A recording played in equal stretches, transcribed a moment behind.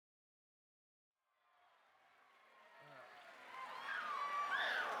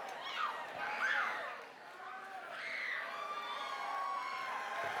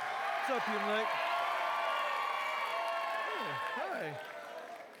up, Hume? Like, hi.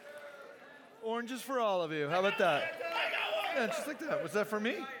 Oranges for all of you. How about that? Yeah, just like that. Was that for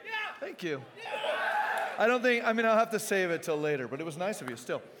me? Thank you. I'll have to save it till later, but it was nice of you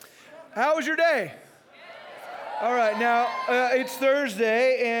still. How was your day? All right, now, it's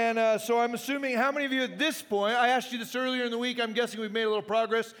Thursday, and so I'm assuming how many of you at this point, I asked you this earlier in the week, I'm guessing we've made a little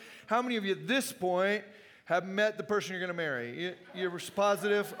progress. How many of you at this point have met the person you're going to marry? You're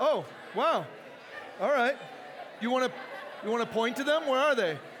positive? Oh, wow. All right. You want to point to them? Where are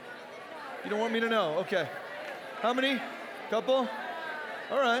they? You don't want me to know? Okay. How many? Couple?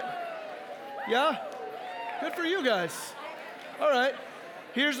 All right. Yeah? Good for you guys. All right.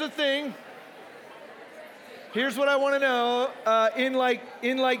 Here's the thing. Here's what I want to know. In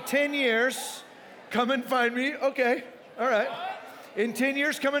like 10 years, come and find me. Okay. All right. In 10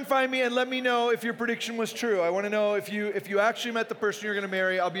 years, come and find me and let me know if your prediction was true. I want to know if you actually met the person you're going to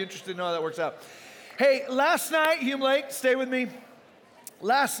marry. I'll be interested to know how that works out. Hey, last night, Hume Lake, stay with me.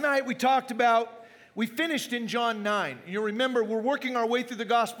 Last night we finished in John 9. You'll remember, we're working our way through the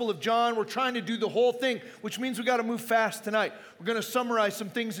Gospel of John. We're trying to do the whole thing, which means we got to move fast tonight. We're going to summarize some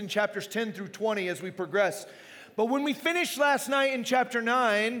things in chapters 10 through 20 as we progress. But when we finished last night in chapter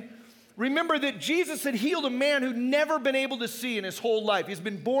 9, remember that Jesus had healed a man who'd never been able to see in his whole life. He's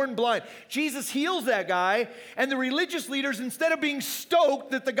been born blind. Jesus heals that guy, and the religious leaders, instead of being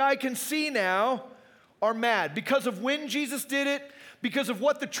stoked that the guy can see now, are mad because of when Jesus did it, because of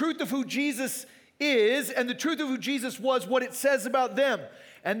what the truth of who Jesus is, and the truth of who Jesus was, what it says about them,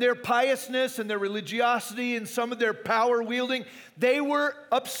 and their piousness and their religiosity and some of their power wielding. They were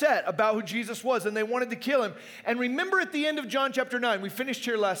upset about who Jesus was, and they wanted to kill him. And remember at the end of John chapter 9, we finished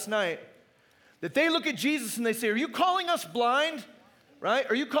here last night, that they look at Jesus and they say, "Are you calling us blind?" Right?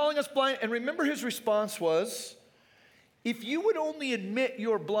 "Are you calling us blind?" And remember his response was, "If you would only admit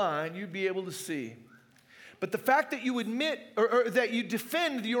you're blind, you'd be able to see. But the fact that you admit or that you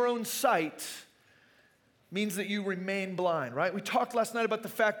defend your own sight means that you remain blind," right? We talked last night about the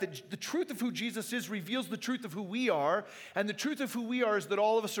fact that the truth of who Jesus is reveals the truth of who we are, and the truth of who we are is that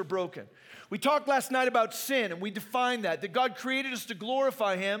all of us are broken. We talked last night about sin, and we defined that God created us to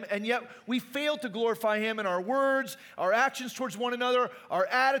glorify him, and yet we fail to glorify him in our words, our actions towards one another, our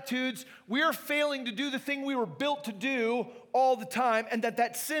attitudes. We are failing to do the thing we were built to do all the time, and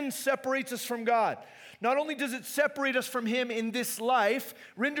that sin separates us from God. Not only does it separate us from him in this life,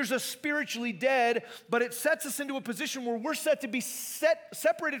 renders us spiritually dead, but it sets us into a position where we're set to be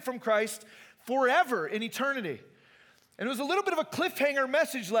separated from Christ forever in eternity. And it was a little bit of a cliffhanger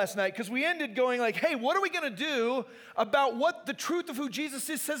message last night because we ended going like, hey, what are we going to do about what the truth of who Jesus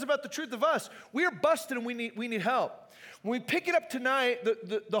is says about the truth of us? We are busted and we need help. When we pick it up tonight,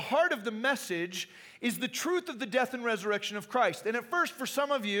 the heart of the message is the truth of the death and resurrection of Christ. And at first, for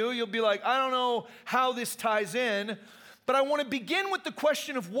some of you, you'll be like, I don't know how this ties in, but I want to begin with the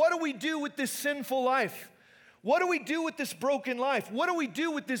question of what do we do with this sinful life? What do we do with this broken life? What do we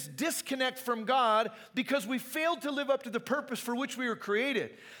do with this disconnect from God because we failed to live up to the purpose for which we were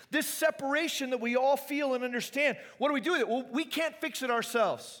created? This separation that we all feel and understand. What do we do with it? Well, we can't fix it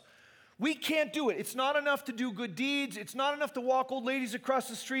ourselves. We can't do it. It's not enough to do good deeds. It's not enough to walk old ladies across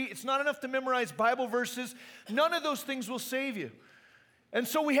the street. It's not enough to memorize Bible verses. None of those things will save you. And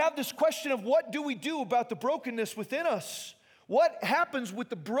so we have this question of what do we do about the brokenness within us? What happens with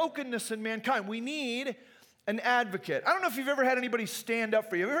the brokenness in mankind? We need an advocate. I don't know if you've ever had anybody stand up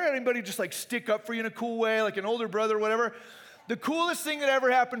for you. Have you ever had anybody just like stick up for you in a cool way, like an older brother or whatever? The coolest thing that ever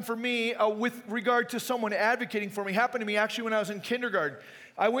happened for me with regard to someone advocating for me happened to me actually when I was in kindergarten.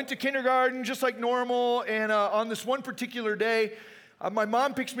 I went to kindergarten just like normal, and on this one particular day, my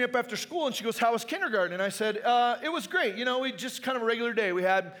mom picks me up after school, and she goes, "How was kindergarten?" And I said, "It was great. You know, we just kind of a regular day. We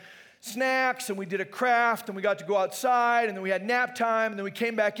had snacks, and we did a craft, and we got to go outside, and then we had nap time, and then we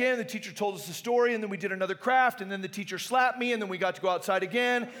came back in, and the teacher told us the story, and then we did another craft, and then the teacher slapped me, and then we got to go outside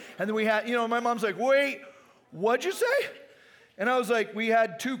again, and then we had, my mom's like, "Wait, what'd you say?" And I was like, "We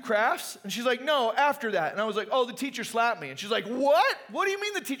had 2 crafts?" And she's like, "No, after that." And I was like, "Oh, the teacher slapped me." And she's like, "What? What do you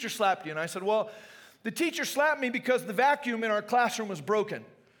mean the teacher slapped you?" And I said, "Well, the teacher slapped me because the vacuum in our classroom was broken."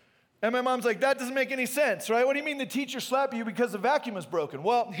 And my mom's like, "That doesn't make any sense, right? What do you mean the teacher slapped you because the vacuum is broken?"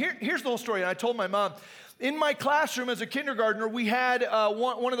 Well, here's the whole story. And I told my mom, in my classroom as a kindergartner, we had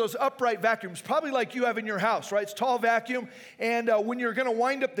one of those upright vacuums, probably like you have in your house, right? It's a tall vacuum. And when you're going to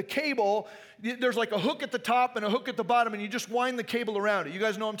wind up the cable, there's like a hook at the top and a hook at the bottom, and you just wind the cable around it. You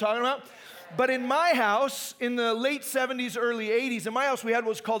guys know what I'm talking about? But in my house, in the late 70s, early 80s, in my house we had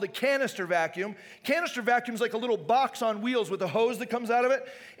what's called a canister vacuum. Canister vacuum is like a little box on wheels with a hose that comes out of it.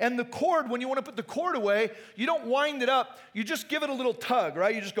 And the cord, when you want to put the cord away, you don't wind it up. You just give it a little tug,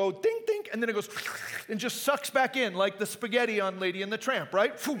 right? You just go ding, ding, and then it goes and just sucks back in like the spaghetti on Lady and the Tramp,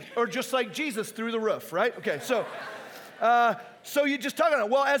 right? Or just like Jesus through the roof, right? Okay, so you just talk on it.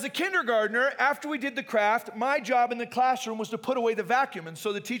 Well, as a kindergartner, after we did the craft, my job in the classroom was to put away the vacuum. And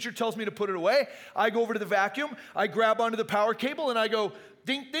so the teacher tells me to put it away. I go over to the vacuum, I grab onto the power cable, and I go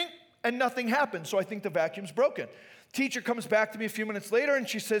ding, ding, and nothing happens. So I think the vacuum's broken. Teacher comes back to me a few minutes later, and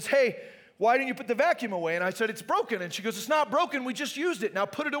she says, hey, why didn't you put the vacuum away? And I said, it's broken. And she goes, it's not broken. We just used it. Now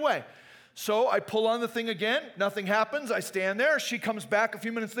put it away. So I pull on the thing again. Nothing happens. I stand there. She comes back a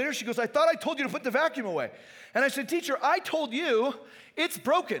few minutes later. She goes, I thought I told you to put the vacuum away. And I said, teacher, I told you it's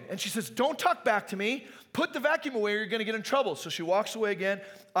broken. And she says, don't talk back to me. Put the vacuum away or you're going to get in trouble. So she walks away again.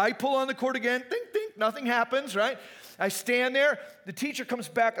 I pull on the cord again. Ding, ding. Nothing happens, right? I stand there. The teacher comes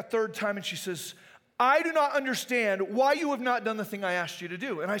back a third time and she says, I do not understand why you have not done the thing I asked you to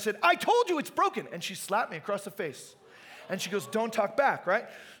do. And I said, I told you it's broken. And she slapped me across the face. And she goes, don't talk back, right?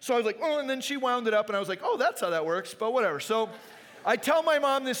 So I was like, oh, and then she wound it up, and I was like, oh, that's how that works, but whatever. So I tell my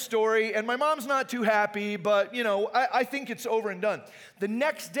mom this story, and my mom's not too happy, but, you know, I think it's over and done. The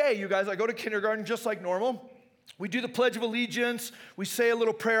next day, you guys, I go to kindergarten just like normal. We do the Pledge of Allegiance. We say a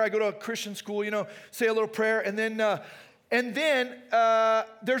little prayer. I go to a Christian school, you know, say a little prayer, and then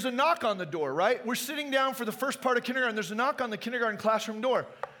there's a knock on the door, right? We're sitting down for the first part of kindergarten. There's a knock on the kindergarten classroom door.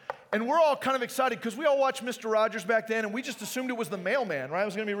 And we're all kind of excited because we all watched Mr. Rogers back then, and we just assumed it was the mailman, right? It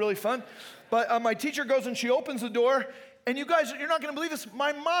was going to be really fun. But my teacher goes and she opens the door, and you guys, you're not going to believe this.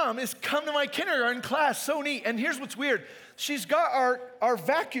 My mom has come to my kindergarten class. So neat. And here's what's weird. She's got our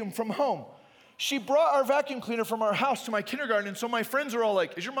vacuum from home. She brought our vacuum cleaner from our house to my kindergarten, and so my friends are all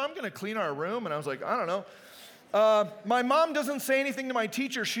like, is your mom going to clean our room? And I was like, I don't know. My mom doesn't say anything to my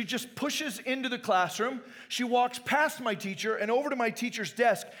teacher. She just pushes into the classroom. She walks past my teacher and over to my teacher's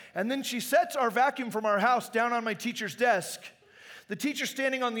desk. And then she sets our vacuum from our house down on my teacher's desk. The teacher's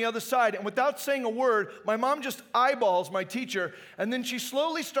standing on the other side. And without saying a word, my mom just eyeballs my teacher. And then she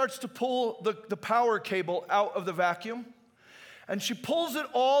slowly starts to pull the power cable out of the vacuum. And she pulls it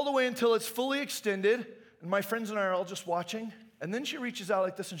all the way until it's fully extended. And my friends and I are all just watching. And then she reaches out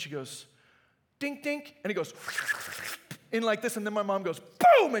like this and she goes, dink, dink, and it goes in like this, and then my mom goes,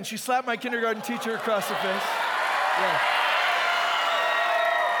 boom, and she slapped my kindergarten teacher across the face. Yeah.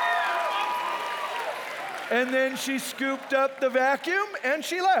 And then she scooped up the vacuum, and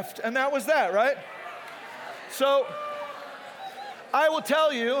she left, and that was that, right? So I will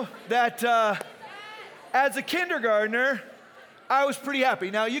tell you that as a kindergartner, I was pretty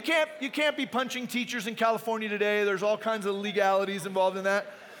happy. Now, you can't be punching teachers in California today. There's all kinds of legalities involved in that.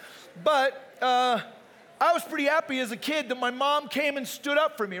 But I was pretty happy as a kid that my mom came and stood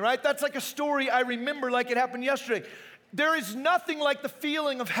up for me, right? That's like a story I remember like it happened yesterday. There is nothing like the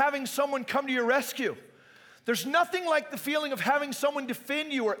feeling of having someone come to your rescue. There's nothing like the feeling of having someone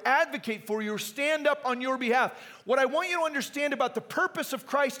defend you or advocate for you or stand up on your behalf. What I want you to understand about the purpose of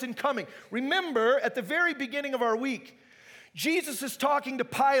Christ in coming, remember at the very beginning of our week, Jesus is talking to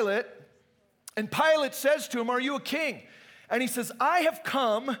Pilate, and Pilate says to him, are you a king? And he says, I have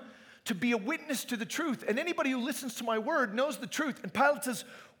come to be a witness to the truth. And anybody who listens to my word knows the truth. And Pilate says,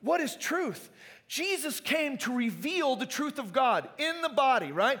 what is truth? Jesus came to reveal the truth of God in the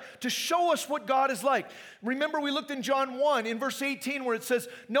body, right? To show us what God is like. Remember we looked in John 1 in verse 18 where it says,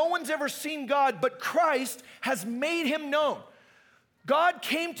 no one's ever seen God, but Christ has made him known. God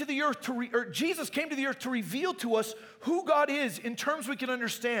came to the earth Jesus came to the earth to reveal to us who God is in terms we can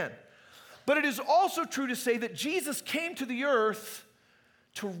understand. But it is also true to say that Jesus came to the earth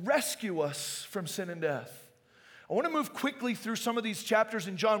to rescue us from sin and death. I want to move quickly through some of these chapters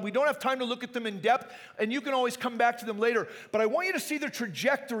in John. We don't have time to look at them in depth, and you can always come back to them later. But I want you to see the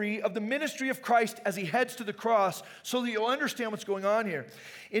trajectory of the ministry of Christ as he heads to the cross so that you'll understand what's going on here.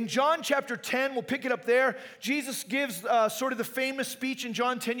 In John chapter 10, we'll pick it up there. Jesus gives sort of the famous speech in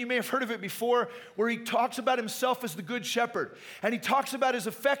John 10. You may have heard of it before, where he talks about himself as the good shepherd. And he talks about his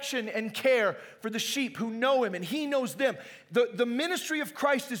affection and care for the sheep who know him, and he knows them. The ministry of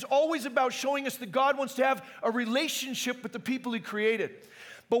Christ is always about showing us that God wants to have a relationship with the people he created.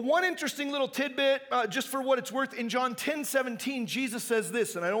 But one interesting little tidbit, just for what it's worth, in John 10:17, Jesus says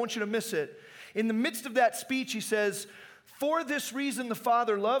this, and I don't want you to miss it. In the midst of that speech, he says, for this reason the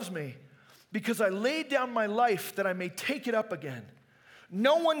Father loves me, because I laid down my life that I may take it up again.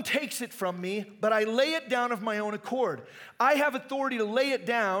 No one takes it from me, but I lay it down of my own accord. I have authority to lay it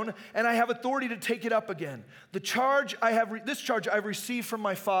down, and I have authority to take it up again. This charge I've received from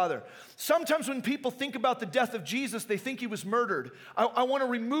my Father. Sometimes when people think about the death of Jesus, they think he was murdered. I want to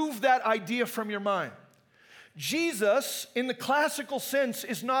remove that idea from your mind. Jesus, in the classical sense,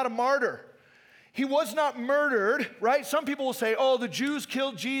 is not a martyr. He was not murdered, right? Some people will say, oh, the Jews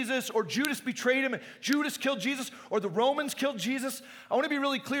killed Jesus, or Judas betrayed him, and Judas killed Jesus, or the Romans killed Jesus. I want to be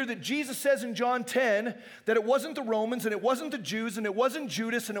really clear that Jesus says in John 10 that it wasn't the Romans, and it wasn't the Jews, and it wasn't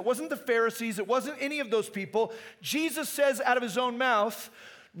Judas, and it wasn't the Pharisees, it wasn't any of those people. Jesus says out of his own mouth,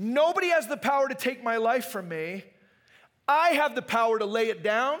 nobody has the power to take my life from me. I have the power to lay it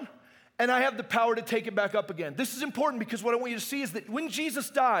down, and I have the power to take it back up again. This is important because what I want you to see is that when Jesus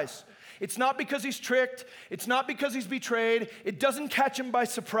dies, it's not because he's tricked. It's not because he's betrayed. It doesn't catch him by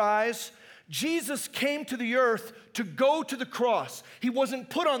surprise. Jesus came to the earth to go to the cross. He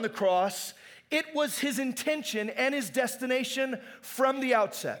wasn't put on the cross. It was his intention and his destination from the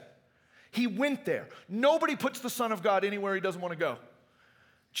outset. He went there. Nobody puts the Son of God anywhere he doesn't want to go.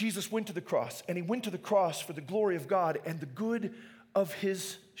 Jesus went to the cross, and he went to the cross for the glory of God and the good of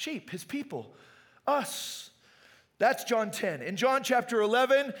his sheep, his people, us. That's John 10. In John chapter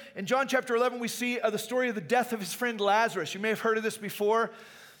 11, we see the story of the death of his friend Lazarus. You may have heard of this before.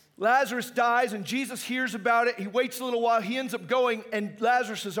 Lazarus dies, and Jesus hears about it. He waits a little while. He ends up going, and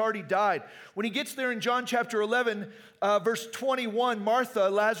Lazarus has already died. When he gets there in John chapter 11, verse 21, Martha,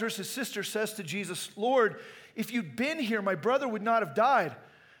 Lazarus' sister, says to Jesus, Lord, if you'd been here, my brother would not have died.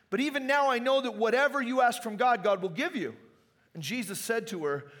 But even now I know that whatever you ask from God, God will give you. And Jesus said to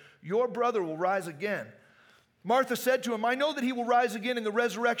her, your brother will rise again. Martha said to him, I know that he will rise again in the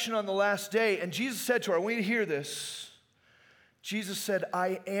resurrection on the last day. And Jesus said to her, I want you to hear this. Jesus said,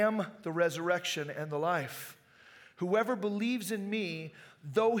 I am the resurrection and the life. Whoever believes in me,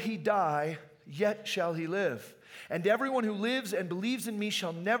 though he die, yet shall he live. And everyone who lives and believes in me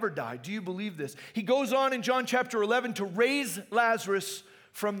shall never die. Do you believe this? He goes on in John chapter 11 to raise Lazarus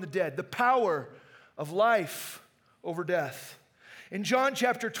from the dead. The power of life over death. In John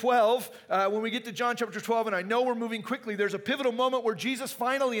chapter 12, when we get to John chapter 12, and I know we're moving quickly, there's a pivotal moment where Jesus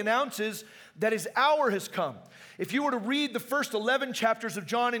finally announces that his hour has come. If you were to read the first 11 chapters of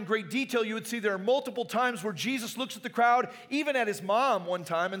John in great detail, you would see there are multiple times where Jesus looks at the crowd, even at his mom one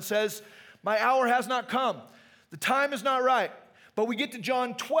time, and says, my hour has not come. The time is not right. But we get to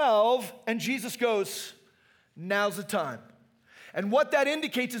John 12, and Jesus goes, now's the time. And what that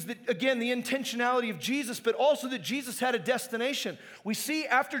indicates is that, again, the intentionality of Jesus, but also that Jesus had a destination. We see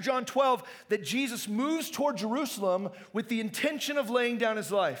after John 12 that Jesus moves toward Jerusalem with the intention of laying down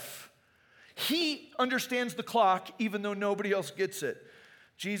his life. He understands the clock, even though nobody else gets it.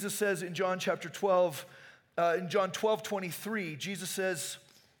 Jesus says in John chapter 12, in John 12:23, Jesus says,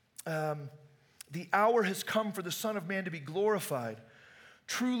 the hour has come for the Son of Man to be glorified.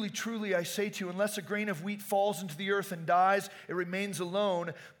 Truly, truly, I say to you, unless a grain of wheat falls into the earth and dies, it remains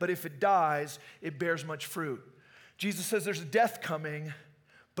alone. But if it dies, it bears much fruit. Jesus says there's a death coming,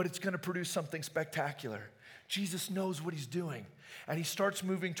 but it's going to produce something spectacular. Jesus knows what he's doing, and he starts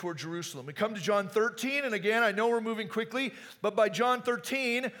moving toward Jerusalem. We come to John 13, and again, I know we're moving quickly, but by John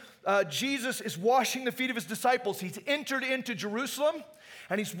 13, Jesus is washing the feet of his disciples. He's entered into Jerusalem,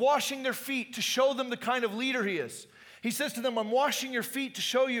 and he's washing their feet to show them the kind of leader he is. He says to them, I'm washing your feet to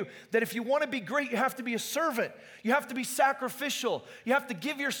show you that if you want to be great, you have to be a servant. You have to be sacrificial. You have to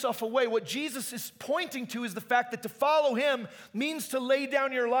give yourself away. What Jesus is pointing to is the fact that to follow him means to lay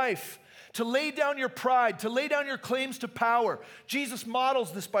down your life, to lay down your pride, to lay down your claims to power. Jesus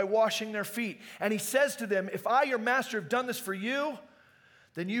models this by washing their feet. And he says to them, if I, your master, have done this for you,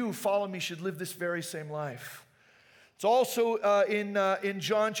 then you who follow me should live this very same life. It's also in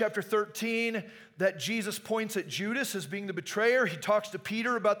John chapter 13 that Jesus points at Judas as being the betrayer. He talks to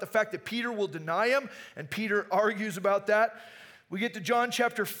Peter about the fact that Peter will deny him, and Peter argues about that. We get to John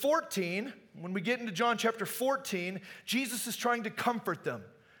chapter 14. When we get into John chapter 14, Jesus is trying to comfort them.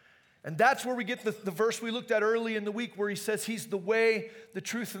 And that's where we get the verse we looked at early in the week where he says he's the way, the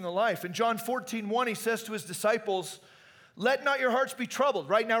truth, and the life. In John 14:1, he says to his disciples, let not your hearts be troubled.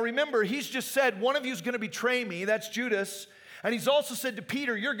 Right now, remember, he's just said, one of you is going to betray me. That's Judas. And he's also said to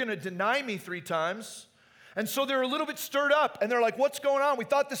Peter, you're going to deny me 3 times. And so they're a little bit stirred up. And they're like, what's going on? We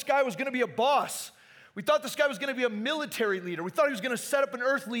thought this guy was going to be a boss. We thought this guy was going to be a military leader. We thought he was going to set up an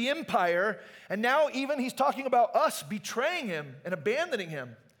earthly empire. And now even he's talking about us betraying him and abandoning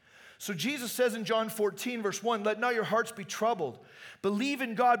him. So Jesus says in John 14, verse 1, let not your hearts be troubled. Believe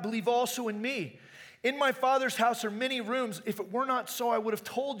in God, believe also in me. In my Father's house are many rooms. If it were not so, I would I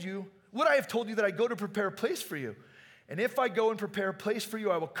have told you that I go to prepare a place for you? And if I go and prepare a place for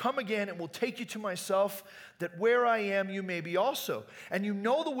you, I will come again and will take you to myself, that where I am, you may be also. And you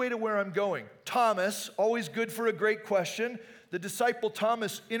know the way to where I'm going. Thomas, always good for a great question. The disciple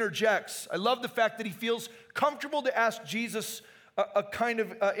Thomas interjects. I love the fact that he feels comfortable to ask Jesus a kind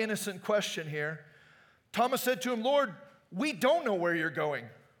of innocent question here. Thomas said to him, Lord, we don't know where you're going,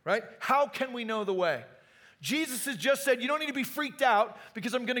 right? How can we know the way? Jesus has just said, you don't need to be freaked out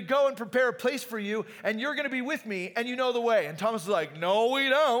because I'm going to go and prepare a place for you and you're going to be with me and you know the way. And Thomas is like, no, we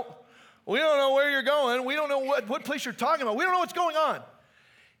don't. We don't know where you're going. We don't know what place you're talking about. We don't know what's going on.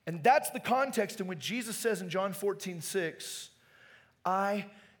 And that's the context in which Jesus says in John 14:6, I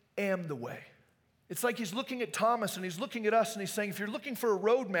am the way. It's like he's looking at Thomas and he's looking at us and he's saying, if you're looking for a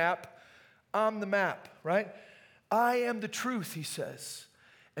road map, I'm the map, right? I am the truth, he says,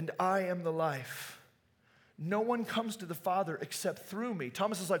 and I am the life. No one comes to the Father except through me.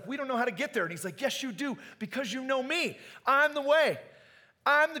 Thomas is like, we don't know how to get there. And he's like, yes, you do, because you know me. I'm the way.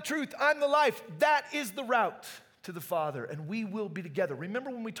 I'm the truth. I'm the life. That is the route to the Father, and we will be together. Remember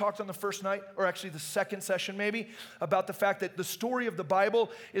when we talked on the first night, or actually the second session maybe, about the fact that the story of the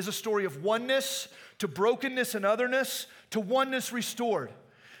Bible is a story of oneness to brokenness and otherness to oneness restored.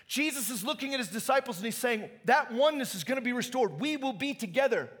 Jesus is looking at his disciples and he's saying, that oneness is going to be restored. We will be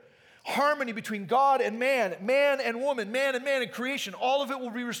together. Harmony between God and man and woman, man and man in creation, all of it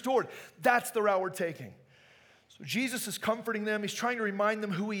will be restored. That's the route we're taking. So Jesus is comforting them. He's trying to remind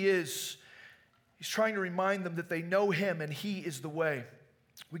them who he is. He's trying to remind them that they know him and he is the way.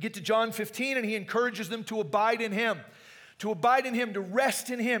 We get to John 15 and he encourages them to abide in him, to rest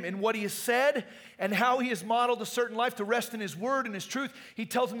in him, in what he has said and how he has modeled a certain life, to rest in his word and his truth. He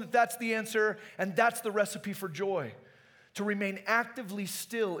tells them that that's the answer and that's the recipe for joy. To remain actively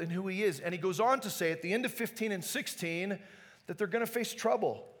still in who he is. And he goes on to say at the end of 15 and 16 that they're going to face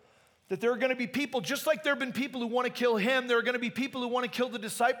trouble. That there are going to be people, just like there have been people who want to kill him, there are going to be people who want to kill the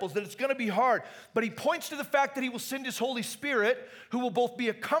disciples, that it's going to be hard. But he points to the fact that he will send his Holy Spirit, who will both be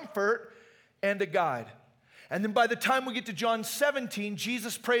a comfort and a guide. And then by the time we get to John 17,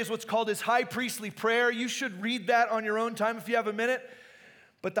 Jesus prays what's called his high priestly prayer. You should read that on your own time if you have a minute.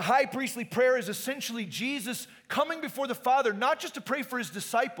 But the high priestly prayer is essentially Jesus coming before the Father, not just to pray for his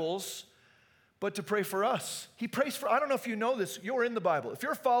disciples, but to pray for us. He prays for, I don't know if you know this, you're in the Bible. If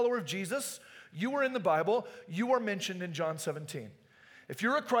you're a follower of Jesus, you are in the Bible, you are mentioned in John 17. If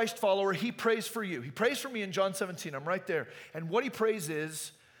you're a Christ follower, he prays for you. He prays for me in John 17, I'm right there. And what he prays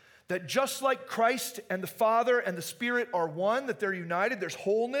is that just like Christ and the Father and the Spirit are one, that they're united, there's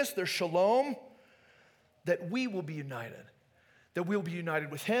wholeness, there's shalom, that we will be united. That we'll be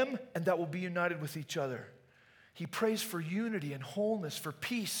united with him and that we'll be united with each other. He prays for unity and wholeness, for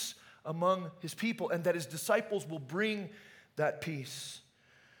peace among his people, and that his disciples will bring that peace.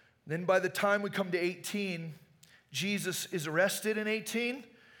 Then by the time we come to 18, Jesus is arrested in 18.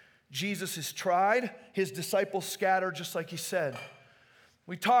 Jesus is tried. His disciples scatter just like he said.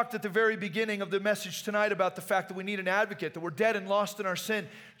 We talked at the very beginning of the message tonight about the fact that we need an advocate, that we're dead and lost in our sin.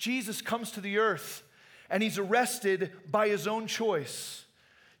 Jesus comes to the earth. And he's arrested by his own choice.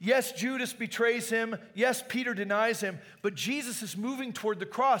 Yes, Judas betrays him. Yes, Peter denies him. But Jesus is moving toward the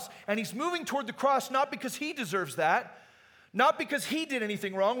cross. And he's moving toward the cross not because he deserves that, not because he did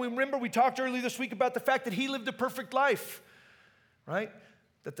anything wrong. We talked earlier this week about the fact that he lived a perfect life, right?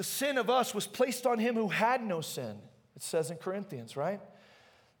 That the sin of us was placed on him who had no sin, it says in Corinthians, right?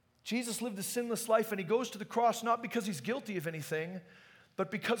 Jesus lived a sinless life and he goes to the cross not because he's guilty of anything, but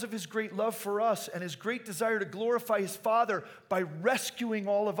because of his great love for us and his great desire to glorify his Father by rescuing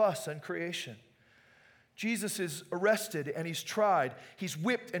all of us and creation. Jesus is arrested and he's tried. He's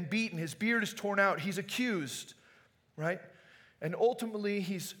whipped and beaten. His beard is torn out. He's accused, right? And ultimately,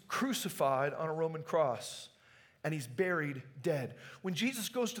 he's crucified on a Roman cross and he's buried dead. When Jesus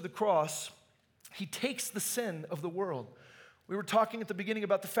goes to the cross, he takes the sin of the world. We were talking at the beginning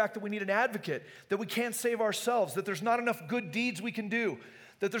about the fact that we need an advocate, that we can't save ourselves, that there's not enough good deeds we can do,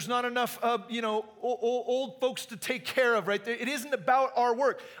 that there's not enough, old folks to take care of, right? It isn't about our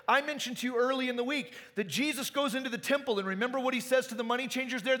work. I mentioned to you early in the week that Jesus goes into the temple, and remember what he says to the money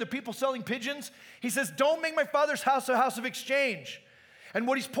changers there, the people selling pigeons? He says, don't make my Father's house a house of exchange. And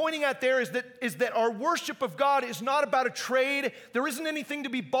what he's pointing at there is that our worship of God is not about a trade. There isn't anything to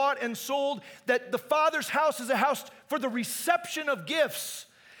be bought and sold. That the Father's house is a house for the reception of gifts.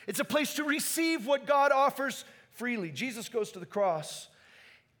 It's a place to receive what God offers freely. Jesus goes to the cross.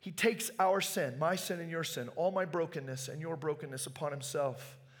 He takes our sin, my sin and your sin, all my brokenness and your brokenness upon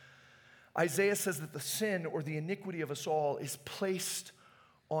himself. Isaiah says that the sin or the iniquity of us all is placed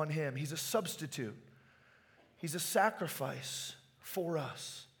on him. He's a substitute. He's a sacrifice for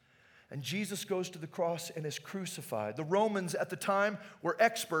us. And Jesus goes to the cross and is crucified. The Romans at the time were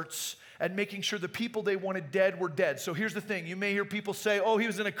experts at making sure the people they wanted dead were dead. So here's the thing. You may hear people say, oh, he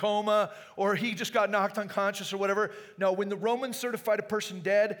was in a coma, or he just got knocked unconscious or whatever. No, when the Romans certified a person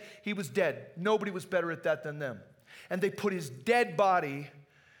dead, he was dead. Nobody was better at that than them. And they put his dead body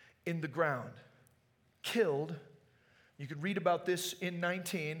in the ground. Killed, you can read about this in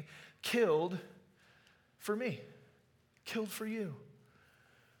 19, killed for me, killed for you.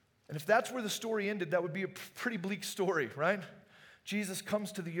 And if that's where the story ended, that would be a pretty bleak story, right? Jesus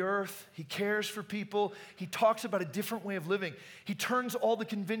comes to the earth. He cares for people. He talks about a different way of living. He turns all the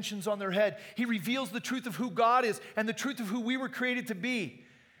conventions on their head. He reveals the truth of who God is and the truth of who we were created to be.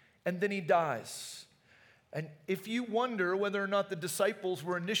 And then he dies. And if you wonder whether or not the disciples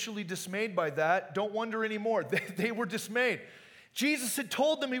were initially dismayed by that, don't wonder anymore. They were dismayed. Jesus had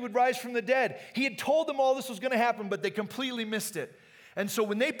told them he would rise from the dead. He had told them all this was going to happen, but they completely missed it. And so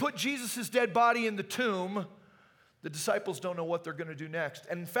when they put Jesus' dead body in the tomb, the disciples don't know what they're going to do next.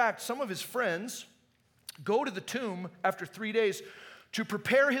 And in fact, some of his friends go to the tomb after 3 days to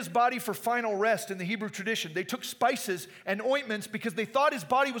prepare his body for final rest in the Hebrew tradition. They took spices and ointments because they thought his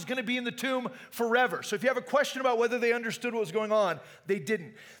body was going to be in the tomb forever. So if you have a question about whether they understood what was going on, they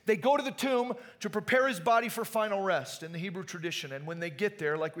didn't. They go to the tomb to prepare his body for final rest in the Hebrew tradition. And when they get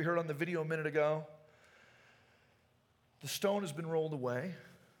there, like we heard on the video a minute ago, the stone has been rolled away.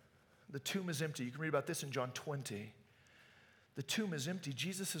 The tomb is empty. You can read about this in John 20. The tomb is empty.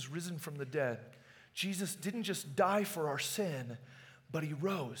 Jesus has risen from the dead. Jesus didn't just die for our sin, but he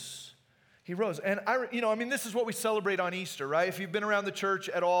rose. He rose. And this is what we celebrate on Easter, right? If you've been around the church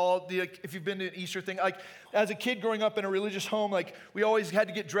at all, if you've been to an Easter thing, like as a kid growing up in a religious home, like we always had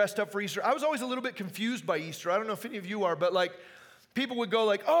to get dressed up for Easter. I was always a little bit confused by Easter. I don't know if any of you are, but like people would go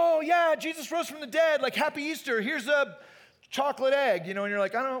like, oh yeah, Jesus rose from the dead, like happy Easter, here's a chocolate egg, and you're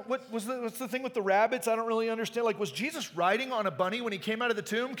like, I don't know, what's the thing with the rabbits? I don't really understand. Like, was Jesus riding on a bunny when he came out of the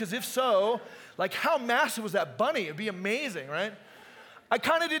tomb? Because if so, like how massive was that bunny? It'd be amazing, right? I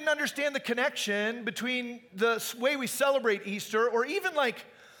kind of didn't understand the connection between the way we celebrate Easter, or even like,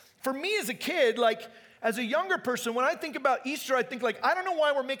 for me as a kid, like as a younger person, when I think about Easter, I think like, I don't know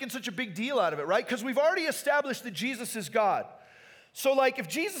why we're making such a big deal out of it, right? Because we've already established that Jesus is God. So like, if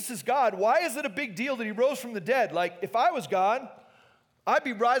Jesus is God, why is it a big deal that he rose from the dead? Like, if I was God, I'd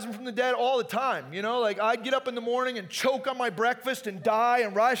be rising from the dead all the time, Like, I'd get up in the morning and choke on my breakfast and die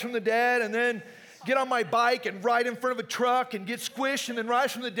and rise from the dead, and then get on my bike and ride in front of a truck and get squished and then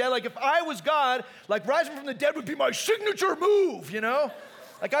rise from the dead. Like, if I was God, like, rising from the dead would be my signature move,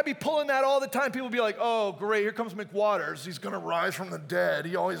 Like, I'd be pulling that all the time. People would be like, oh, great, here comes McWaters. He's going to rise from the dead.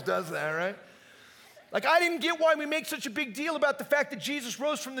 He always does that, right? Like, I didn't get why we make such a big deal about the fact that Jesus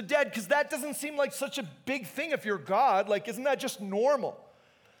rose from the dead, because that doesn't seem like such a big thing if you're God. Like, isn't that just normal?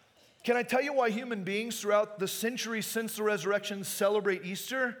 Can I tell you why human beings throughout the centuries since the resurrection celebrate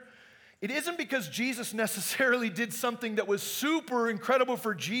Easter? It isn't because Jesus necessarily did something that was super incredible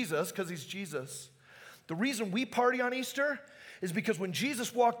for Jesus, because he's Jesus. The reason we party on Easter is because when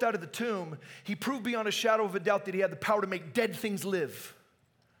Jesus walked out of the tomb, he proved beyond a shadow of a doubt that he had the power to make dead things live.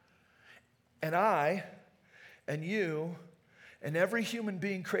 And I, and you, and every human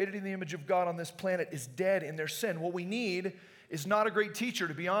being created in the image of God on this planet is dead in their sin. What we need is not a great teacher,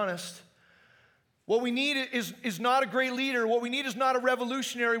 to be honest. What we need is not a great leader. What we need is not a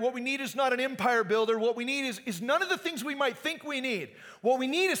revolutionary. What we need is not an empire builder. What we need is none of the things we might think we need. What we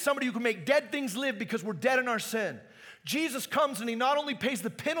need is somebody who can make dead things live, because we're dead in our sin. Jesus comes and he not only pays the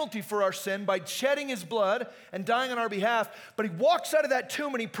penalty for our sin by shedding his blood and dying on our behalf, but he walks out of that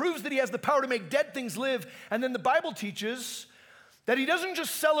tomb and he proves that he has the power to make dead things live. And then the Bible teaches that he doesn't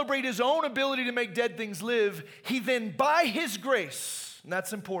just celebrate his own ability to make dead things live, he then, by his grace, and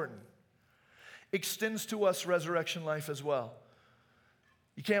that's important, extends to us resurrection life as well.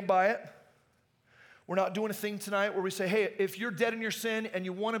 You can't buy it. We're not doing a thing tonight where we say, hey, if you're dead in your sin and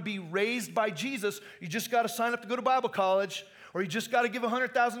you want to be raised by Jesus, you just got to sign up to go to Bible college, or you just got to give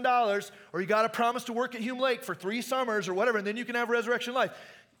 $100,000, or you got to promise to work at Hume Lake for 3 summers or whatever, and then you can have resurrection life.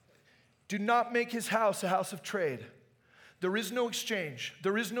 Do not make his house a house of trade. There is no exchange.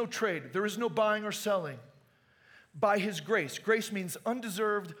 There is no trade. There is no buying or selling. By his grace. Grace means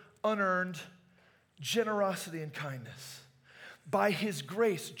undeserved, unearned generosity and kindness. By his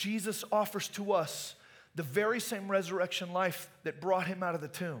grace, Jesus offers to us the very same resurrection life that brought him out of the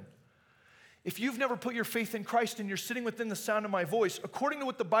tomb. If you've never put your faith in Christ and you're sitting within the sound of my voice, according to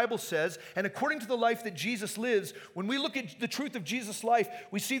what the Bible says and according to the life that Jesus lives, when we look at the truth of Jesus' life,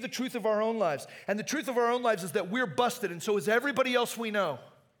 we see the truth of our own lives. And the truth of our own lives is that we're busted, and so is everybody else we know.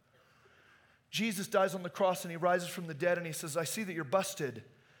 Jesus dies on the cross and he rises from the dead and he says, I see that you're busted.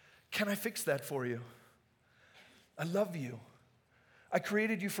 Can I fix that for you? I love you. I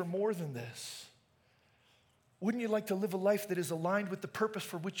created you for more than this. Wouldn't you like to live a life that is aligned with the purpose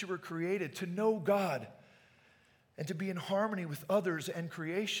for which you were created, to know God and to be in harmony with others and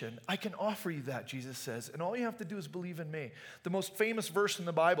creation? I can offer you that, Jesus says, and all you have to do is believe in me. The most famous verse in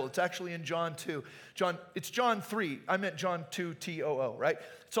the Bible, it's actually in John 2. It's John 3. I meant John 2, T-O-O, right?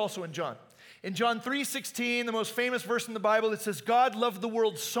 It's also in John. In John 3:16, the most famous verse in the Bible, it says, God loved the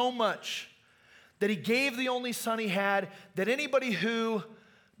world so much that he gave the only son he had, that anybody who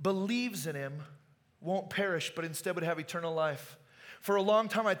believes in him won't perish, but instead would have eternal life. For a long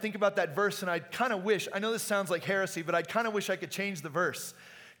time, I'd think about that verse, and I'd kind of wish, I know this sounds like heresy, but I'd kind of wish I could change the verse.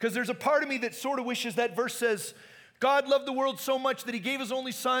 Because there's a part of me that sort of wishes that verse says, God loved the world so much that he gave his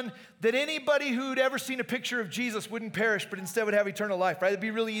only son, that anybody who'd ever seen a picture of Jesus wouldn't perish, but instead would have eternal life, right? It'd be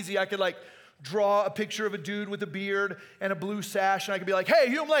really easy. I could draw a picture of a dude with a beard and a blue sash, and I could be like, hey,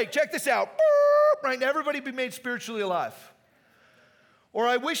 Hume Lake, check this out. Right? And everybody be made spiritually alive. Or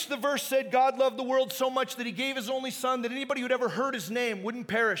I wish the verse said, God loved the world so much that he gave his only son, that anybody who'd ever heard his name wouldn't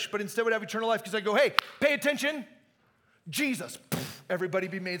perish, but instead would have eternal life. Because I go, hey, pay attention, Jesus. Everybody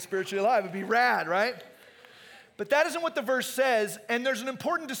be made spiritually alive. It'd be rad, right? But that isn't what the verse says, and there's an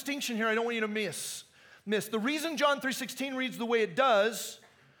important distinction here I don't want you to miss. The reason John 3:16 reads the way it does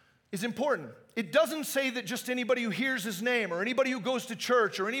is important. It doesn't say that just anybody who hears his name or anybody who goes to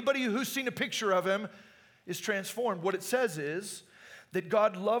church or anybody who's seen a picture of him is transformed. What it says is that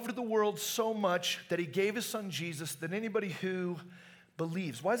God loved the world so much that he gave his son Jesus, that anybody who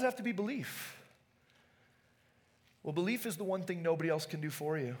believes. Why does it have to be belief? Well, belief is the one thing nobody else can do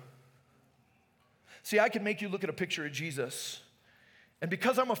for you. See, I can make you look at a picture of Jesus, and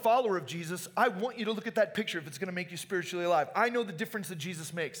because I'm a follower of Jesus, I want you to look at that picture if it's going to make you spiritually alive. I know the difference that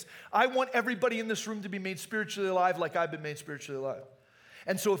Jesus makes. I want everybody in this room to be made spiritually alive like I've been made spiritually alive.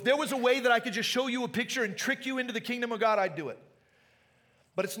 And so if there was a way that I could just show you a picture and trick you into the kingdom of God, I'd do it.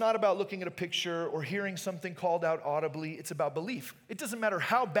 But it's not about looking at a picture or hearing something called out audibly. It's about belief. It doesn't matter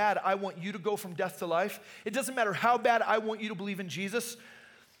how bad I want you to go from death to life. It doesn't matter how bad I want you to believe in Jesus.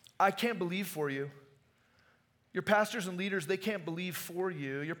 I can't believe for you. Your pastors and leaders, they can't believe for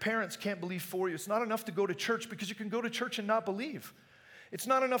you. Your parents can't believe for you. It's not enough to go to church, because you can go to church and not believe. It's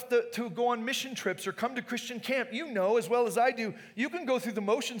not enough to go on mission trips or come to Christian camp. You know as well as I do, you can go through the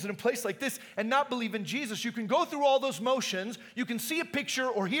motions in a place like this and not believe in Jesus. You can go through all those motions. You can see a picture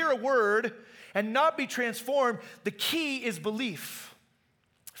or hear a word and not be transformed. The key is belief,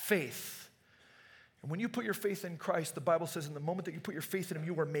 faith. And when you put your faith in Christ, the Bible says in the moment that you put your faith in him,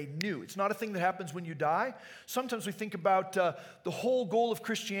 you are made new. It's not a thing that happens when you die. Sometimes we think about the whole goal of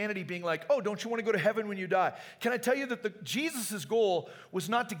Christianity being like, oh, don't you want to go to heaven when you die? Can I tell you that Jesus' goal was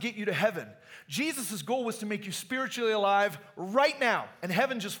not to get you to heaven. Jesus' goal was to make you spiritually alive right now, and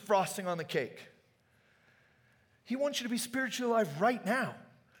heaven just frosting on the cake. He wants you to be spiritually alive right now.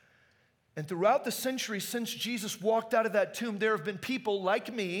 And throughout the centuries since Jesus walked out of that tomb, there have been people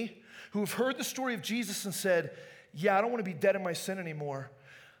like me who have heard the story of Jesus and said, yeah, I don't want to be dead in my sin anymore.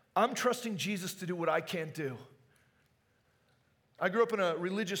 I'm trusting Jesus to do what I can't do. I grew up in a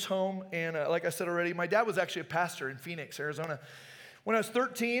religious home, and like I said already, my dad was actually a pastor in Phoenix, Arizona. When I was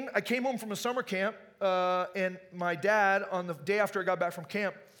 13, I came home from a summer camp, and my dad, on the day after I got back from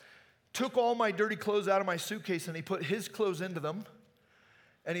camp, took all my dirty clothes out of my suitcase, and he put his clothes into them,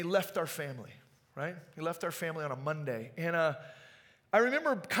 and he left our family, right? He left our family on a Monday. And I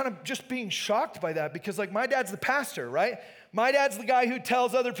remember kind of just being shocked by that, because my dad's the pastor, right? My dad's the guy who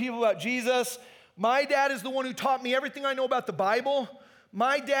tells other people about Jesus. My dad is the one who taught me everything I know about the Bible.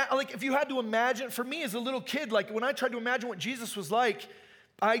 My dad, if you had to imagine, for me as a little kid, when I tried to imagine what Jesus was like,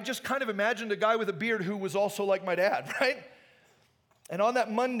 I just kind of imagined a guy with a beard who was also like my dad, right? And on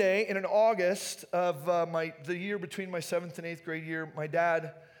that Monday in August of the year between my 7th and 8th grade year, my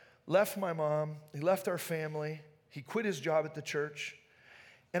dad left my mom, he left our family, he quit his job at the church.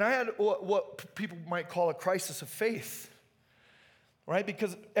 And I had what people might call a crisis of faith, right?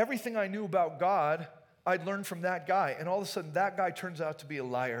 Because everything I knew about God, I'd learned from that guy. And all of a sudden, that guy turns out to be a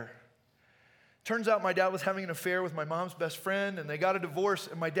liar. Turns out my dad was having an affair with my mom's best friend, and they got a divorce,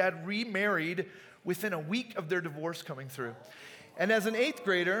 and my dad remarried within a week of their divorce coming through. And as an eighth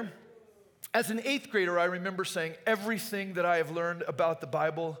grader, I remember saying, everything that I have learned about the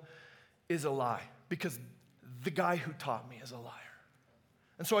Bible is a lie, because the guy who taught me is a liar.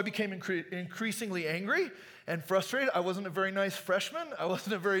 And so I became increasingly angry and frustrated. I wasn't a very nice freshman. I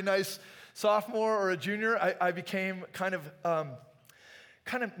wasn't a very nice sophomore or a junior. I became kind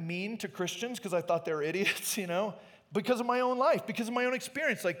of mean to Christians because I thought they were idiots, because of my own life, because of my own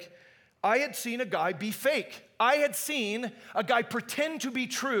experience. I had seen a guy be fake. I had seen a guy pretend to be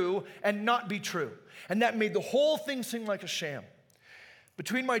true and not be true. And that made the whole thing seem like a sham.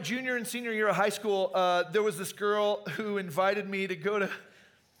 Between my junior and senior year of high school, there was this girl who invited me to go to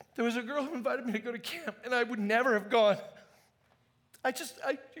camp, and I would never have gone. I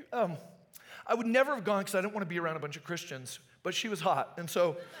would never have gone because I didn't want to be around a bunch of Christians, but she was hot, and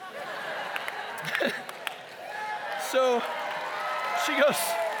so, so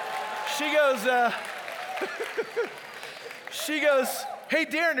she goes, hey,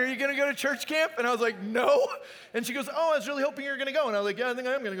 Darren, are you going to go to church camp? And I was like, no. And she goes, oh, I was really hoping you were going to go. And I was like, yeah, I think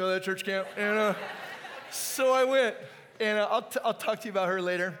I am going to go to that church camp. And so I went, and I'll talk to you about her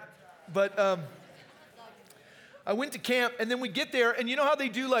later. But I went to camp, and then we get there, and you know how they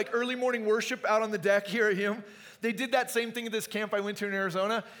do like early morning worship out on the deck here at Hume? They did that same thing at this camp I went to in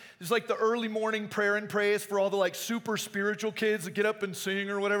Arizona. It's like the early morning prayer and praise for all the like super spiritual kids that get up and sing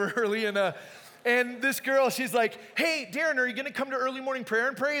or whatever early. And this girl, she's like, hey, Darren, are you going to come to early morning prayer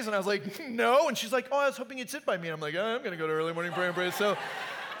and praise? And I was like, no. And she's like, oh, I was hoping you'd sit by me. And I'm like, oh, I'm going to go to early morning prayer and praise.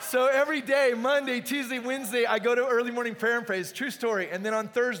 So every day, Monday, Tuesday, Wednesday, I go to early morning prayer and praise. True story. And then on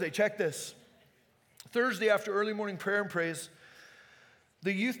Thursday, check this. Thursday after early morning prayer and praise,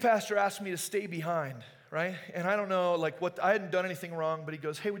 the youth pastor asked me to stay behind, right? And I don't know, I hadn't done anything wrong, but he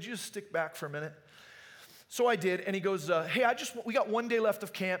goes, hey, would you just stick back for a minute? So I did, and he goes, hey, we got one day left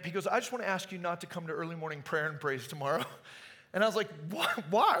of camp. He goes, I just want to ask you not to come to early morning prayer and praise tomorrow. And I was like,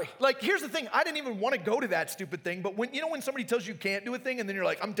 why? Like, here's the thing. I didn't even want to go to that stupid thing, but when somebody tells you can't do a thing, and then you're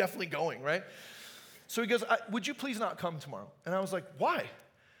like, I'm definitely going, right? So he goes, would you please not come tomorrow? And I was like, why?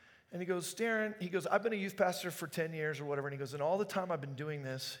 And he goes, Darren, I've been a youth pastor for 10 years or whatever, and he goes, and all the time I've been doing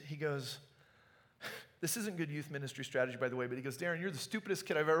this, he goes, this isn't good youth ministry strategy, by the way, but he goes, Darren, you're the stupidest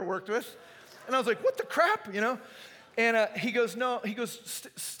kid I've ever worked with. And I was like, what the crap, And he goes,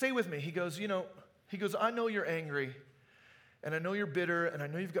 stay with me. He goes, I know you're angry, and I know you're bitter, and I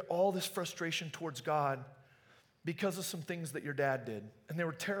know you've got all this frustration towards God because of some things that your dad did. And they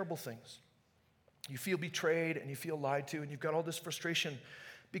were terrible things. You feel betrayed, and you feel lied to, and you've got all this frustration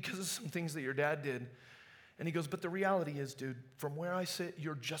because of some things that your dad did. And he goes, but the reality is, dude, from where I sit,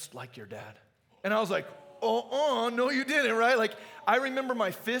 you're just like your dad. And I was like, no, you didn't, right? Like, I remember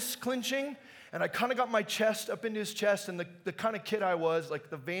my fists clenching, and I kind of got my chest up into his chest, and the kind of kid I was, like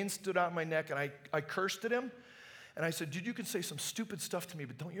the veins stood out in my neck, and I cursed at him. And I said, dude, you can say some stupid stuff to me,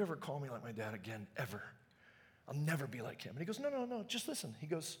 but don't you ever call me like my dad again, ever. I'll never be like him. And he goes, no, just listen. He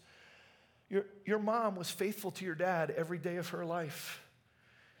goes, your mom was faithful to your dad every day of her life,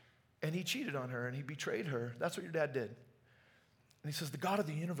 and he cheated on her, and he betrayed her. That's what your dad did. And he says, the God of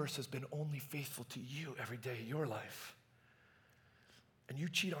the universe has been only faithful to you every day of your life. And you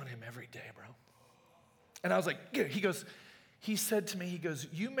cheat on him every day, bro. And I was like, yeah. He said to me,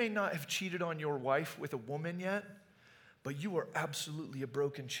 you may not have cheated on your wife with a woman yet, but you are absolutely a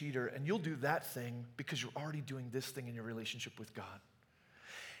broken cheater, and you'll do that thing because you're already doing this thing in your relationship with God.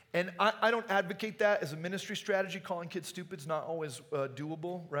 And I don't advocate that as a ministry strategy. Calling kids stupid is not always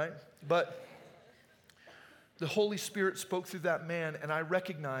doable, right? But the Holy Spirit spoke through that man, and I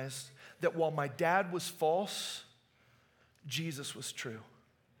recognized that while my dad was false, Jesus was true.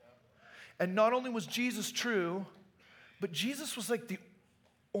 And not only was Jesus true, but Jesus was like the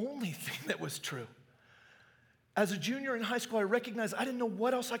only thing that was true. As a junior in high school, I recognized I didn't know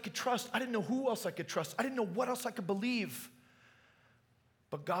what else I could trust. I didn't know who else I could trust. I didn't know what else I could believe.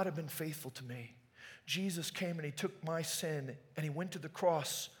 But God had been faithful to me. Jesus came and he took my sin and he went to the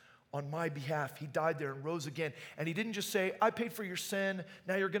cross on my behalf. He died there and rose again. And he didn't just say, I paid for your sin,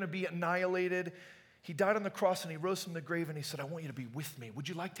 now you're going to be annihilated. He died on the cross and he rose from the grave and he said, I want you to be with me. Would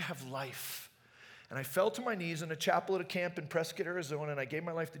you like to have life? And I fell to my knees in a chapel at a camp in Prescott, Arizona, and I gave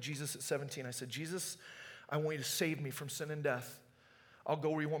my life to Jesus at 17. I said, Jesus, I want you to save me from sin and death. I'll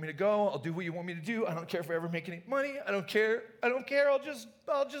go where you want me to go. I'll do what you want me to do. I don't care if I ever make any money. I don't care. I'll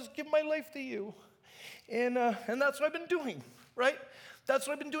just give my life to you. And that's what I've been doing, right? That's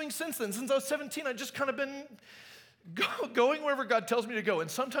what I've been doing since then. Since I was 17, I've just kind of been going wherever God tells me to go.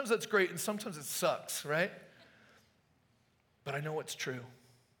 And sometimes that's great, and sometimes it sucks, right? But I know it's true.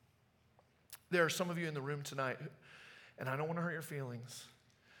 There are some of you in the room tonight, and I don't want to hurt your feelings,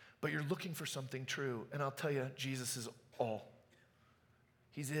 but you're looking for something true. And I'll tell you, Jesus is all.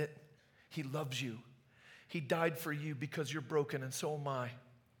 He's it. He loves you. He died for you because you're broken, and so am I.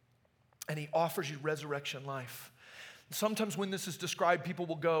 And he offers you resurrection life. Sometimes when this is described, people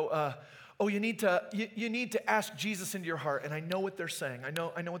will go, you need to ask Jesus into your heart. And I know what they're saying. I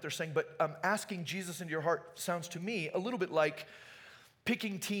know what they're saying, but asking Jesus into your heart sounds to me a little bit like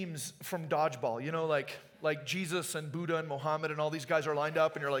picking teams from dodgeball, like Jesus and Buddha and Muhammad and all these guys are lined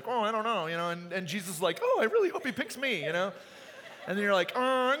up and you're like, oh, I don't know, and Jesus is like, oh, I really hope he picks me, And then you're like, oh,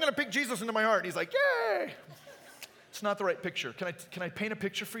 I'm going to pick Jesus into my heart. And he's like, yay. It's not the right picture. Can I paint a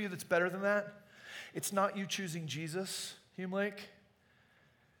picture for you that's better than that? It's not you choosing Jesus, Hume Lake.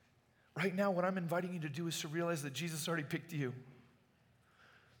 Right now, what I'm inviting you to do is to realize that Jesus already picked you,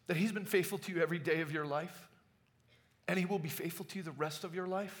 that he's been faithful to you every day of your life, and he will be faithful to you the rest of your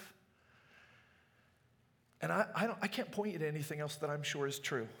life. And I can't point you to anything else that I'm sure is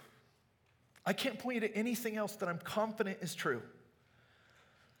true. I can't point you to anything else that I'm confident is true.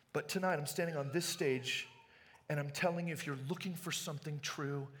 But tonight, I'm standing on this stage, and I'm telling you, if you're looking for something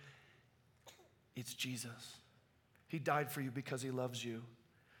true, it's Jesus. He died for you because he loves you.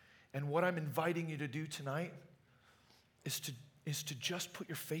 And what I'm inviting you to do tonight is to just put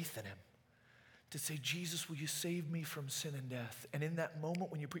your faith in him. To say, Jesus, will you save me from sin and death? And in that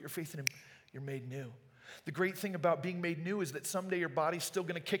moment, when you put your faith in him, you're made new. The great thing about being made new is that someday your body's still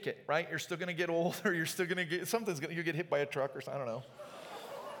going to kick it, right? You're still going to get old, or you're still going to get, you'll get hit by a truck or something, I don't know.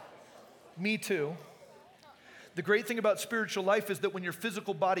 Me too. The great thing about spiritual life is that when your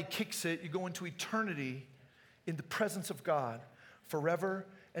physical body kicks it, you go into eternity in the presence of God forever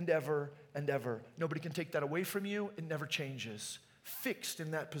and ever and ever. Nobody can take that away from you. It never changes. Fixed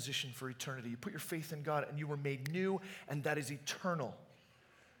in that position for eternity. You put your faith in God and you were made new, and that is eternal.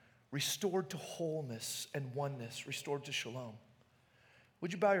 Restored to wholeness and oneness, restored to shalom.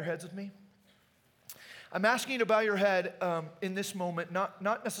 Would you bow your heads with me? I'm asking you to bow your head in this moment,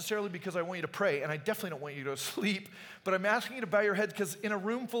 not necessarily because I want you to pray, and I definitely don't want you to go to sleep, but I'm asking you to bow your head because in a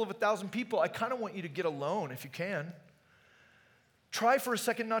room full of 1,000 people, I kind of want you to get alone if you can. Try for a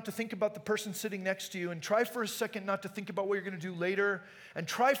second not to think about the person sitting next to you, and try for a second not to think about what you're going to do later, and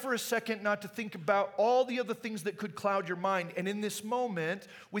try for a second not to think about all the other things that could cloud your mind. And in this moment,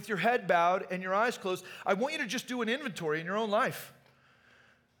 with your head bowed and your eyes closed, I want you to just do an inventory in your own life.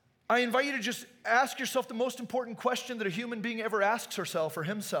 I invite you to just ask yourself the most important question that a human being ever asks herself or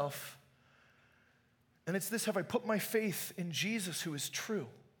himself. And it's this: have I put my faith in Jesus who is true?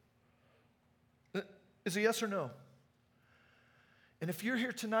 Is it yes or no? And if you're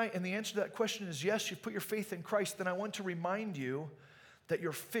here tonight and the answer to that question is yes, you've put your faith in Christ, then I want to remind you that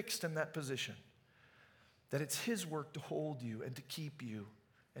you're fixed in that position. That it's his work to hold you and to keep you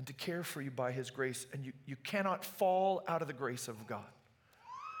and to care for you by his grace. And you cannot fall out of the grace of God.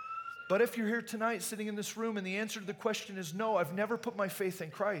 But if you're here tonight sitting in this room and the answer to the question is no, I've never put my faith in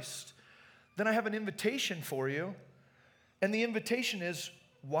Christ, then I have an invitation for you. And the invitation is,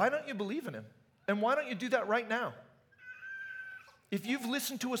 why don't you believe in him? And why don't you do that right now? If you've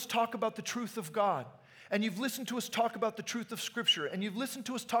listened to us talk about the truth of God, and you've listened to us talk about the truth of Scripture, and you've listened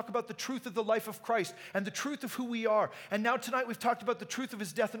to us talk about the truth of the life of Christ and the truth of who we are, and now tonight we've talked about the truth of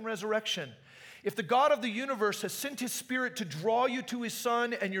his death and resurrection. If the God of the universe has sent his Spirit to draw you to his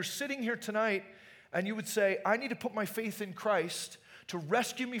Son, and you're sitting here tonight and you would say, I need to put my faith in Christ to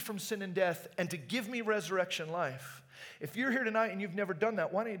rescue me from sin and death and to give me resurrection life. If you're here tonight and you've never done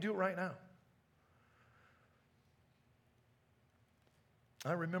that, why don't you do it right now?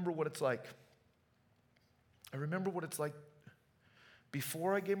 I remember what it's like. I remember what it's like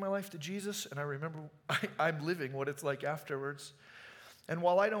before I gave my life to Jesus, and I remember I'm living what it's like afterwards. And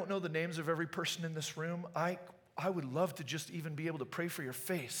while I don't know the names of every person in this room, I would love to just even be able to pray for your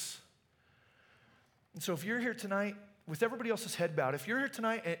face. And so if you're here tonight with everybody else's head bowed, if you're here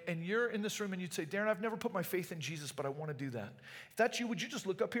tonight and you're in this room and you'd say, Darren, I've never put my faith in Jesus, but I want to do that. If that's you, would you just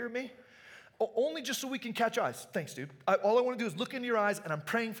look up here at me? Only just so we can catch eyes. Thanks, dude. All I want to do is look into your eyes, and I'm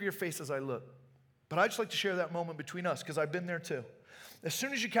praying for your face as I look. But I'd just like to share that moment between us, because I've been there too. As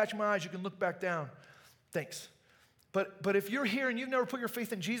soon as you catch my eyes, you can look back down. Thanks. But if you're here and you've never put your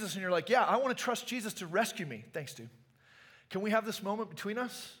faith in Jesus, and you're like, yeah, I want to trust Jesus to rescue me. Thanks, dude. Can we have this moment between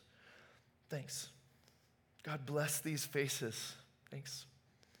us? Thanks. God bless these faces. Thanks.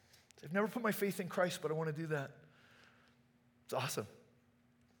 I've never put my faith in Christ, but I want to do that. It's awesome.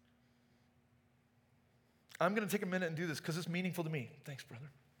 I'm going to take a minute and do this because it's meaningful to me. Thanks, brother.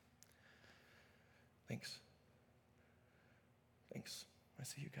 Thanks. Thanks. I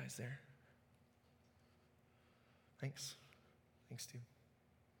see you guys there. Thanks. Thanks, dude.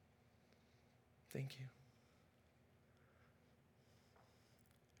 Thank you.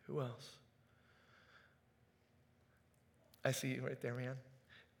 Who else? I see you right there, man.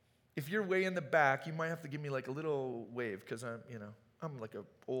 If you're way in the back, you might have to give me like a little wave because I'm like an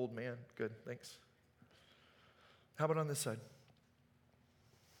old man. Good, thanks. How about on this side?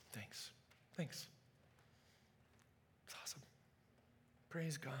 Thanks. Thanks. It's awesome.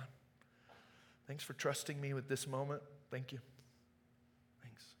 Praise God. Thanks for trusting me with this moment. Thank you.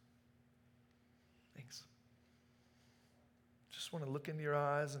 just want to look into your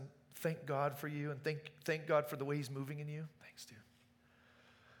eyes and thank God for you and thank God for the way he's moving in you. Thanks, dude.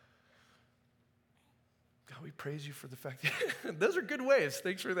 God, we praise you for the fact that those are good waves.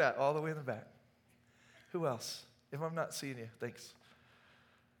 Thanks for that, all the way in the back. Who else? If I'm not seeing you, thanks.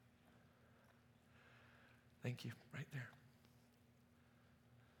 Thank you, right there.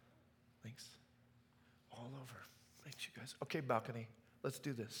 Thanks. All over. Thanks, you guys. Okay, balcony, let's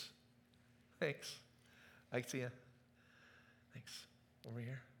do this. Thanks. I see you. Thanks. Over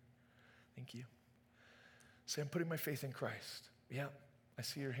here. Thank you. Say, I'm putting my faith in Christ. Yeah, I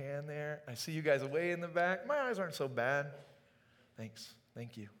see your hand there. I see you guys way in the back. My eyes aren't so bad. Thanks.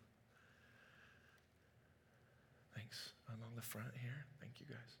 Thank you. Thanks. Along the front here. Thank you,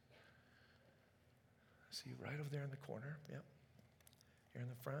 guys. I see you right over there in the corner. Yep. Here in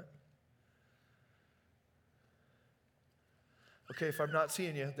the front. Okay, if I'm not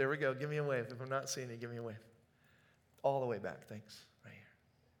seeing you, there we go. Give me a wave. If I'm not seeing you, give me a wave. All the way back. Thanks. Right here.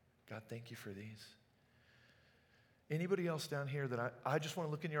 God, thank you for these. Anybody else down here that I just want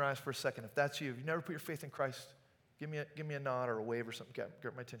to look in your eyes for a second. If that's you, if you never put your faith in Christ, give me a nod or a wave or something.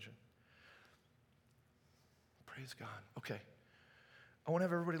 Get my attention. Praise God. Okay. I want to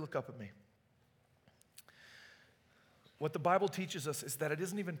have everybody look up at me. What the Bible teaches us is that it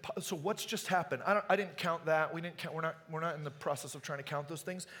isn't even, so what's just happened? I didn't count that. We're not in the process of trying to count those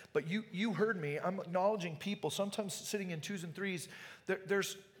things, but you heard me. I'm acknowledging people, sometimes sitting in twos and threes.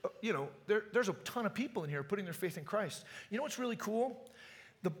 There's a ton of people in here putting their faith in Christ. You know what's really cool?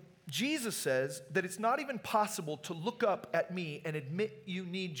 Jesus says that it's not even possible to look up at me and admit you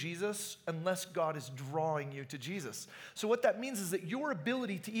need Jesus unless God is drawing you to Jesus. So what that means is that your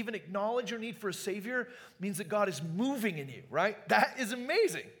ability to even acknowledge your need for a Savior means that God is moving in you, right? That is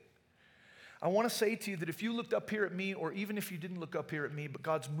amazing. I want to say to you that if you looked up here at me, or even if you didn't look up here at me, but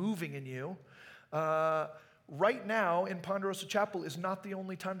God's moving in you, right now in Ponderosa Chapel is not the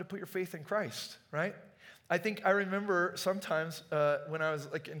only time to put your faith in Christ, right? I remember sometimes when I was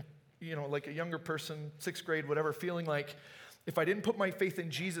like a younger person, 6th grade, whatever, feeling like if I didn't put my faith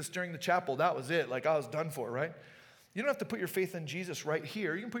in Jesus during the chapel, that was it. Like I was done for, right? You don't have to put your faith in Jesus right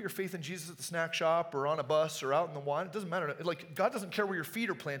here. You can put your faith in Jesus at the snack shop or on a bus or out in the wine. It doesn't matter. Like God doesn't care where your feet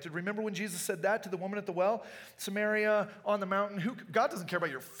are planted. Remember when Jesus said that to the woman at the well? Samaria, on the mountain. God doesn't care about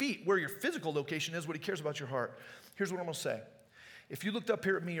your feet, where your physical location is. What he cares about your heart. Here's what I'm going to say. If you looked up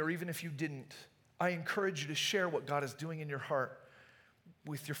here at me, or even if you didn't, I encourage you to share what God is doing in your heart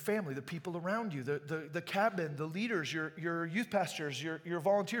with your family, the people around you, the cabin, the leaders, your youth pastors, your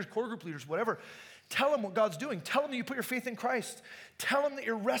volunteers, core group leaders, whatever. Tell them what God's doing. Tell them that you put your faith in Christ. Tell them that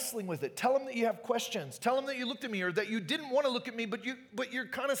you're wrestling with it. Tell them that you have questions. Tell them that you looked at me, or that you didn't want to look at me, but you're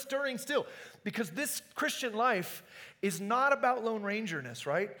kind of stirring still. Because this Christian life is not about Lone Rangerness,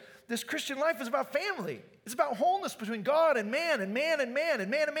 right? This Christian life is about family. It's about wholeness between God and man and man and man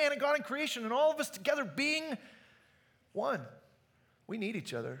and man and man and God and creation, and all of us together being one. We need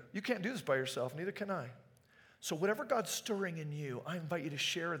each other. You can't do this by yourself, neither can I. So whatever God's stirring in you, I invite you to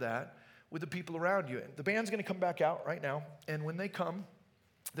share that with the people around you. The band's going to come back out right now, and when they come,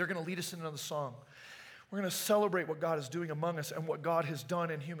 they're going to lead us in another song. We're going to celebrate what God is doing among us and what God has done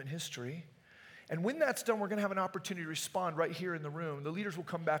in human history. And when that's done, we're going to have an opportunity to respond right here in the room. The leaders will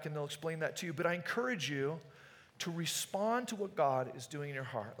come back and they'll explain that to you. But I encourage you to respond to what God is doing in your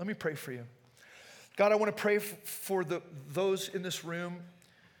heart. Let me pray for you. God, I want to pray for those in this room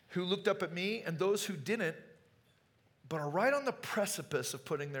who looked up at me and those who didn't, but are right on the precipice of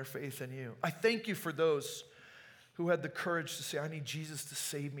putting their faith in you. I thank you for those who had the courage to say, I need Jesus to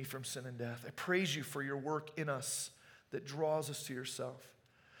save me from sin and death. I praise you for your work in us that draws us to yourself.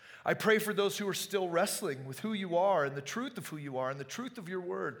 I pray for those who are still wrestling with who you are and the truth of who you are and the truth of your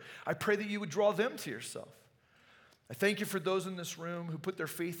word. I pray that you would draw them to yourself. I thank you for those in this room who put their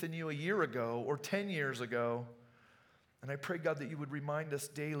faith in you a year ago or 10 years ago. And I pray, God, that you would remind us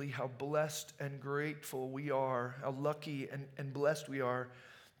daily how blessed and grateful we are, how lucky and blessed we are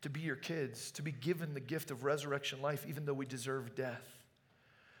to be your kids, to be given the gift of resurrection life, even though we deserve death.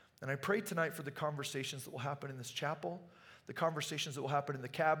 And I pray tonight for the conversations that will happen in this chapel, the conversations that will happen in the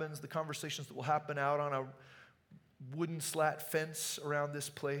cabins, the conversations that will happen out on a wooden slat fence around this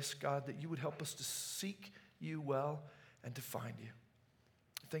place, God, that you would help us to seek you well and to find you.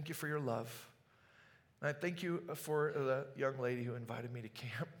 Thank you for your love. And I thank you for the young lady who invited me to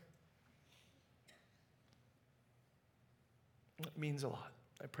camp. It means a lot.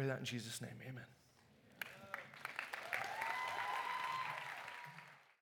 I pray that in Jesus' name, amen.